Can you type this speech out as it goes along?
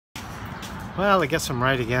Well, I guess I'm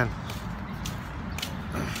right again.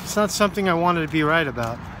 It's not something I wanted to be right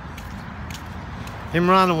about.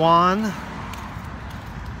 Imran Awan,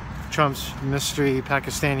 Trump's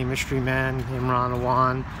Pakistani mystery man, Imran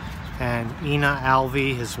Awan, and Ina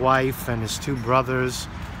Alvi, his wife, and his two brothers.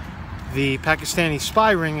 The Pakistani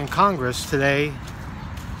spy ring in Congress today.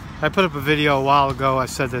 I put up a video a while ago. I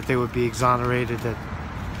said that they would be exonerated,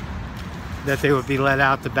 that they would be let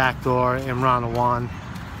out the back door, Imran Awan,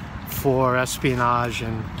 for espionage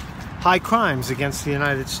and high crimes against the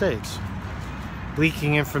United States,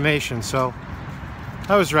 leaking information. So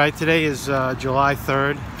I was right. Today is July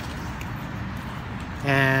 3rd,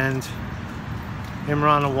 and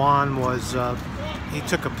Imran Awan was he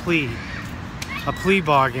took a plea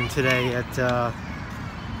bargain today at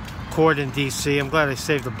court in DC. I'm glad I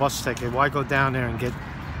saved the bus ticket. Why go down there and get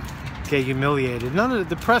humiliated? None of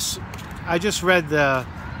the press. I just read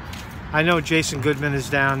I know Jason Goodman is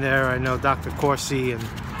down there. I know Dr. Corsi and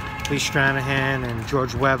Lee Stranahan and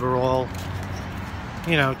George Webb are all,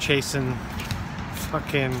 you know, chasing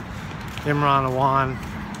fucking Imran Awan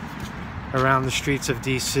around the streets of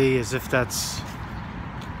DC as if that's,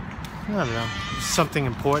 I don't know, something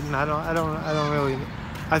important. I don't really.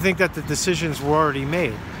 I think that the decisions were already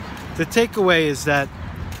made. The takeaway is that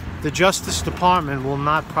the Justice Department will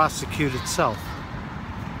not prosecute itself,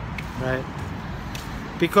 right?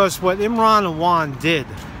 Because what Imran Awan did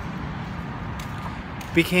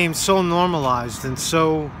became so normalized and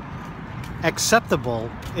so acceptable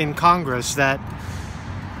in Congress that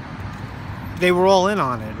they were all in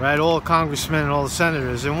on it, right? All the congressmen and all the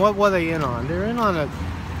senators. And what were they in on? They're in on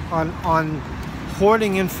on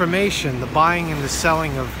hoarding information, the buying and the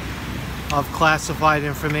selling of classified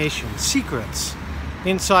information, secrets,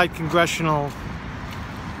 inside congressional,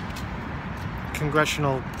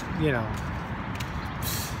 you know.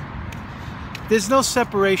 There's no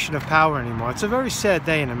separation of power anymore. It's a very sad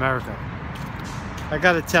day in America. I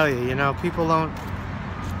gotta tell you, you know, people don't.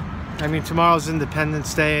 I mean, tomorrow's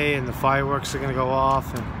Independence Day and the fireworks are gonna go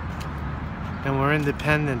off and we're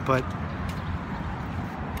independent, but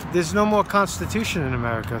there's no more Constitution in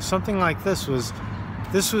America. Something like this was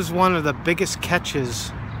one of the biggest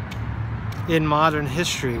catches in modern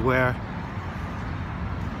history where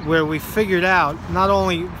we figured out, not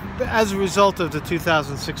only as a result of the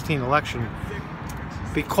 2016 election,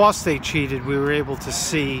 because they cheated, we were able to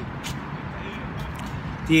see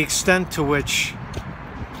the extent to which,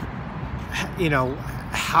 you know,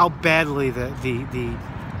 how badly the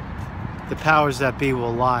powers that be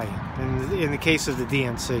will lie. In the case of the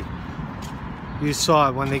DNC, you saw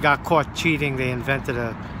it when they got caught cheating. They invented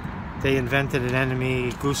an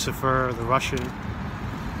enemy, Guccifer, the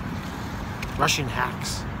Russian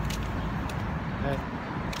hacks. Right?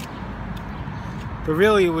 But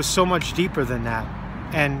really, it was so much deeper than that.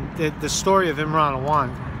 And the story of Imran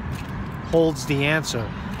Awan holds the answer.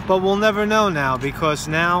 But we'll never know now, because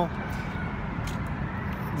now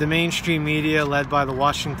the mainstream media, led by the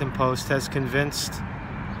Washington Post, has convinced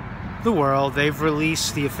the world. They've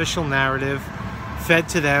released the official narrative, fed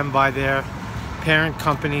to them by their parent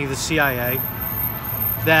company, the CIA,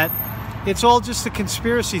 that it's all just a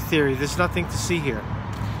conspiracy theory. There's nothing to see here.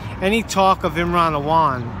 Any talk of Imran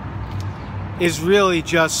Awan is really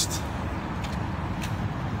just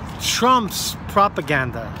Trump's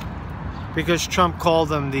propaganda, because Trump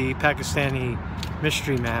called him the Pakistani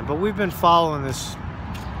mystery man. But we've been following this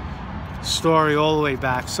story all the way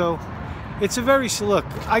back. So it's a very, look,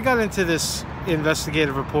 I got into this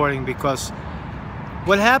investigative reporting because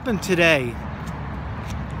what happened today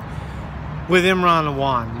with Imran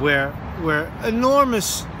Awan, where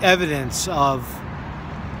enormous evidence of,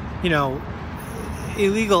 you know,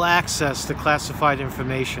 illegal access to classified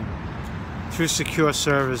information through secure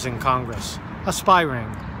servers in Congress, a spy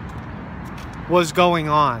ring, was going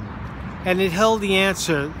on. And it held the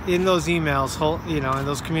answer in those emails, you know, in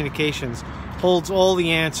those communications, holds all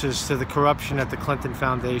the answers to the corruption at the Clinton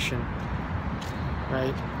Foundation,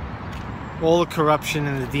 right? All the corruption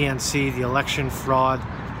in the DNC, the election fraud,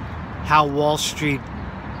 how Wall Street,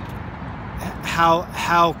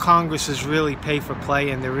 how Congress is really pay for play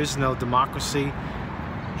and there is no democracy,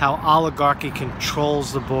 how oligarchy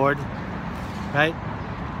controls the board, right?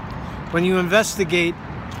 When you investigate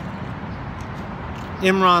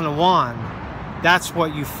Imran Awan, that's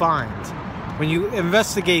what you find. When you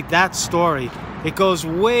investigate that story, it goes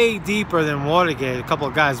way deeper than Watergate, a couple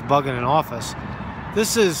of guys bugging in office.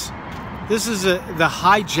 This is the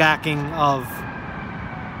hijacking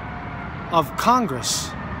of Congress,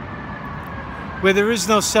 where there is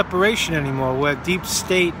no separation anymore, where deep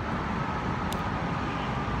state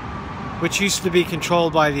which used to be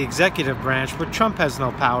controlled by the executive branch, but Trump has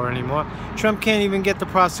no power anymore. Trump can't even get the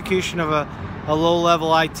prosecution of a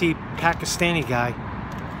low-level IT Pakistani guy.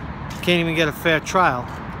 Can't even get a fair trial.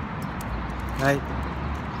 Right?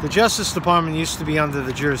 The Justice Department used to be under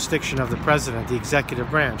the jurisdiction of the president, the executive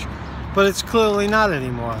branch, but it's clearly not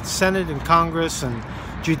anymore. It's Senate and Congress and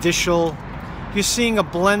judicial. You're seeing a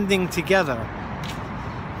blending together.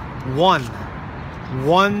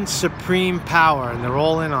 One supreme power, and they're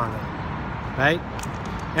all in on it, right?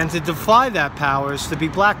 And to defy that power is to be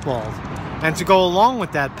blackballed, and to go along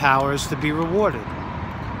with that power is to be rewarded.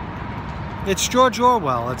 It's George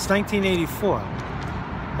Orwell. It's 1984.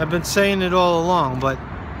 I've been saying it all along, but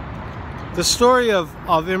the story of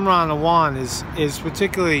Imran Awan is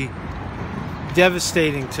particularly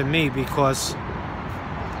devastating to me because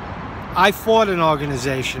I fought an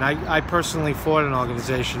organization. I personally fought an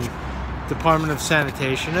organization, Department of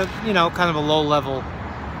Sanitation, kind of a low-level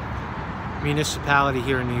municipality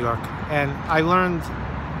here in New York, and I learned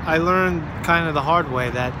kind of the hard way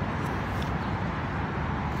that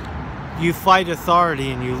you fight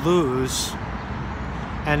authority and you lose,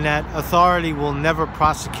 and that authority will never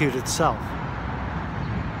prosecute itself,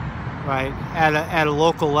 right? At a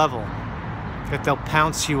local level, that they'll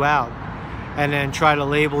pounce you out and then try to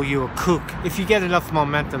label you a kook. If you get enough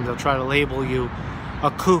momentum, they'll try to label you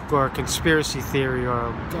a kook or a conspiracy theory or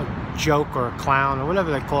a joke or a clown or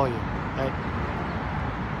whatever they call you, right?